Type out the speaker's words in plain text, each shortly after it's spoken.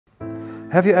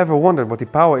Have you ever wondered what the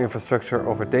power infrastructure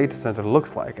of a data center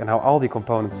looks like and how all the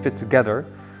components fit together?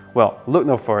 Well, look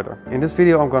no further. In this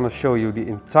video I'm going to show you the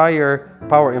entire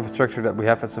power infrastructure that we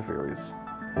have at Serverius.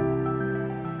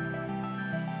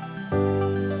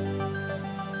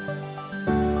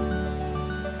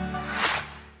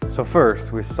 So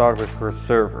first we start with your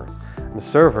server. The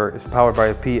server is powered by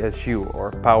a PSU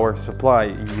or power supply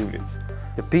unit.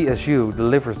 The PSU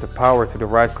delivers the power to the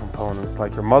right components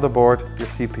like your motherboard, your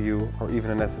CPU or even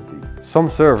an SSD. Some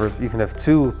servers even have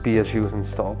two PSUs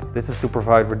installed. This is to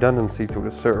provide redundancy to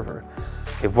the server.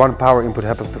 If one power input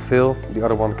happens to fail, the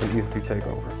other one can easily take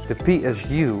over. The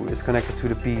PSU is connected to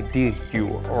the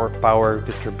PDU or power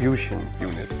distribution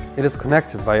unit. It is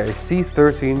connected via a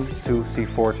C13 to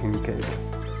C14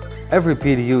 cable. Every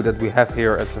PDU that we have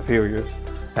here at Serverius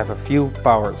have a few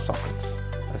power sockets,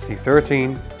 a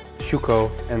C13,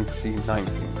 Shuko and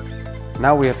C19.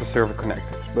 Now we have the server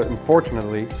connected, but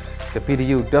unfortunately the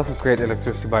PDU doesn't create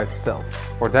electricity by itself.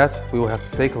 For that we will have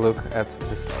to take a look at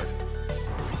the start.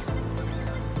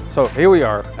 So here we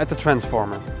are at the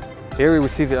transformer. Here we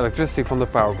receive the electricity from the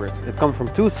power grid. It comes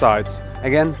from two sides,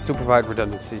 again to provide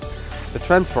redundancy. The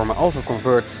transformer also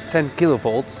converts 10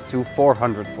 kilovolts to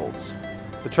 400 volts.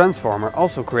 The transformer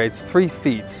also creates three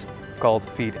feeds, called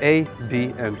feed A,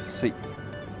 B and C,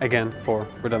 again for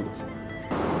redundancy.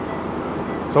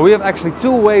 So we have actually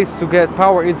two ways to get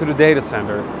power into the data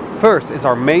center. First is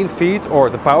our main feed or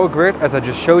the power grid, as I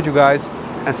just showed you guys,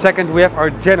 and second we have our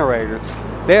generators.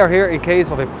 They are here in case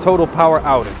of a total power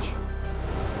outage.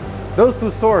 Those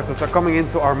two sources are coming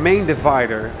into our main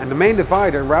divider, and the main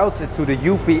divider routes it to the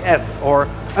UPS or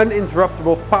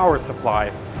uninterruptible power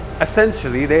supply.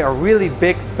 Essentially, they are really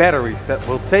big batteries that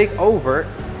will take over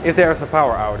if there is a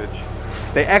power outage.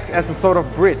 They act as a sort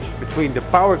of bridge between the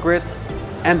power grid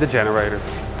and the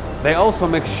generators. They also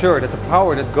make sure that the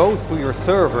power that goes to your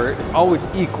server is always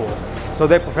equal, so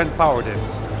they prevent power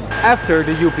dips. After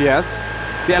the UPS,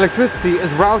 the electricity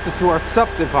is routed to our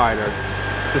subdivider.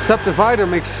 The subdivider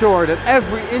makes sure that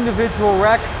every individual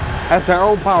rack has their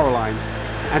own power lines.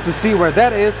 And to see where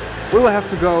that is, we will have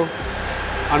to go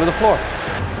under the floor.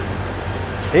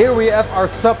 Here we have our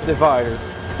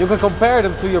subdividers. You can compare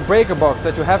them to your breaker box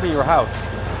that you have in your house.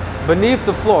 Beneath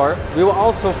the floor, we will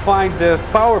also find the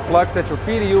power plugs that your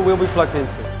PDU will be plugged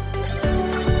into.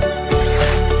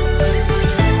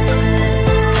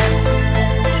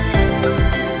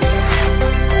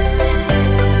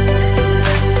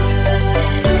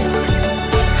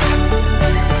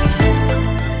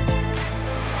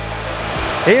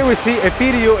 Here we see a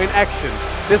PDU in action.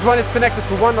 This one is connected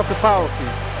to one of the power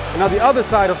feeds. And on the other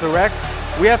side of the rack,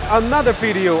 we have another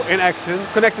PDU in action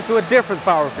connected to a different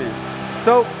power feed.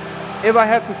 So, if I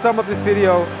have to sum up this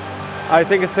video, I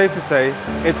think it's safe to say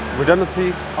it's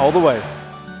redundancy all the way.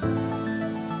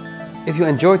 If you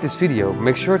enjoyed this video,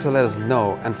 make sure to let us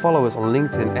know and follow us on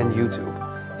LinkedIn and YouTube.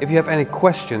 If you have any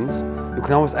questions, you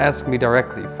can always ask me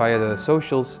directly via the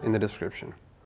socials in the description.